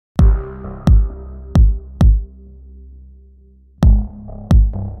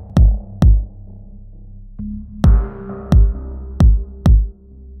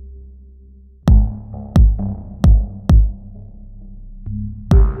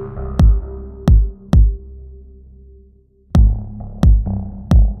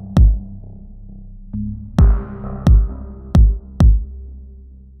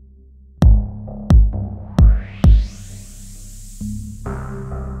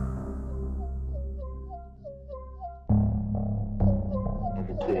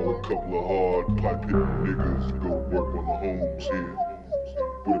couple of hard pipe hitting niggas to go work on the homes here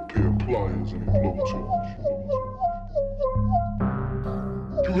with a pair of pliers and a blowtorch.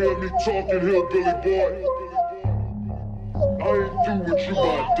 You hear me talking, hillbilly boy? I ain't do what you by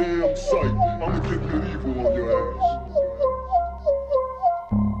damn sight. I'ma get medieval on your ass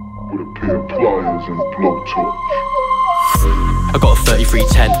with a pair of pliers and a blowtorch. I got a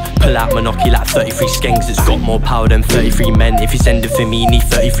 3310, pull out Monopoly like 33 skanks. It's got more power than 33 men. If you send it for me, you need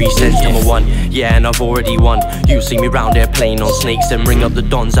 33 cents. Number one, yeah, and I've already won. You'll see me round here playing on snakes. Then ring up the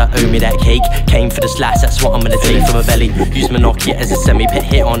dons that owe me that cake. Came for the slats, that's what I'm gonna take from a belly. Use Monopoly as a semi-pit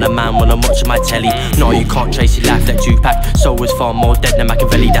hit on a man when I'm watching my telly. No, you can't trace your life like Tupac. Soul is far more dead than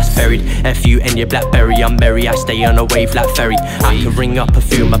Machiavelli, that's buried. F.U. and your Blackberry, I'm merry. I stay on a wave like ferry. I can ring up a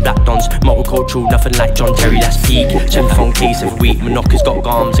few of my black dons. Multicultural, nothing like John Terry, that's peak. Check the phone case every week. Monopoly's got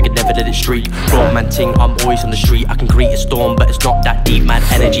arms, I could never let it streak. Raw man ting, I'm always on the street. I can create a storm, but it's not that deep, mad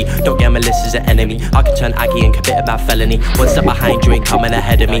energy. Don't get Melissa's an enemy. I can turn Aggie and commit a bad felony. One step behind you ain't coming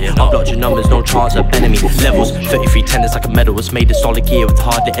ahead of me. I've blocked your numbers, no chance of enemy. Levels, 3310 is like a medal. It's made of solid gear with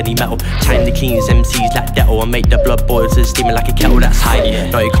hardly any metal. Time the kings, MCs like Detto. I make the blood boil to steaming like a kettle, that's high.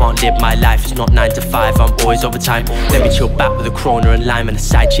 No, you can't live my life, it's not 9 to 5. I'm always overtime. Let me chill back with a Corona and lime and a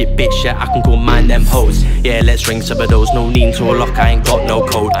side chick bitch, yeah, I can go mind them hoes. Yeah, let's ring some of those. No need to a lock, I ain't got no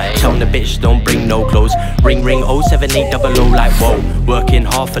code. Tell the bitch don't bring no clothes. Ring 07800 like whoa. Working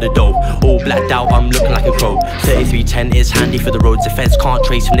hard for the dough. All blacked out, I'm looking like a crow. 3310 is handy for the roads. Defense can't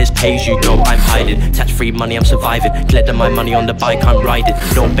trace from this page, you know I'm hiding. Tax free money, I'm surviving. Collecting my money on the bike, I'm riding.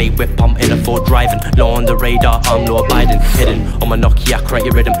 No bait whip, I'm in a Ford driving. Low on the radar, I'm Lord Biden. Hidden on my Nokia, I create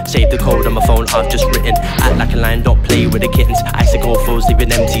your rhythm. Save the code on my phone, I've just written. Act like a lion, don't play with the kittens. Icicle foes,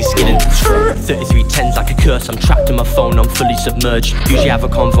 leaving empty skidding. 3310's like a curse, I'm trapped in my phone, I'm fully submerged. Usually have a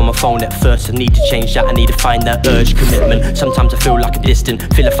convo on my phone at first. I need to change that, I need to find that urge. Commitment, sometimes I feel like a distant.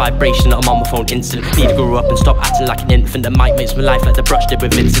 Feel a vibration, I'm on my phone instant. Need to grow up and stop acting like an infant. The mic makes my life like the brush did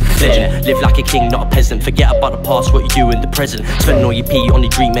with Vincent. Legend, live like a king, not a peasant. Forget about the past, what you do in the present. Spending all your pee on your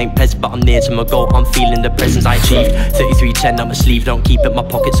dream ain't pleasant, but I'm near to my goal, I'm feeling the presence I achieved. 3310 up my sleeve, don't keep it in my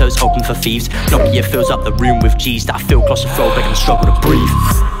pocket so it's open for thieves. Nokia fills up the room with G's that I feel claustrophobic and struggle to breathe.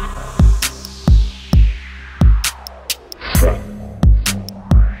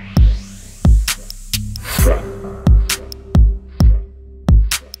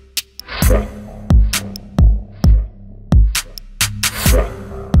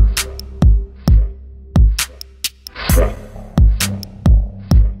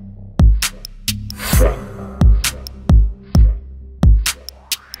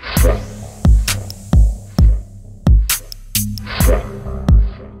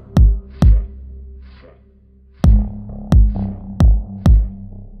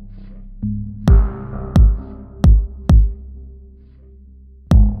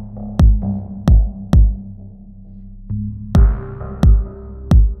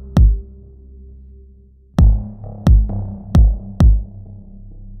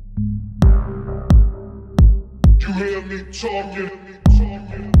 You hear me talking?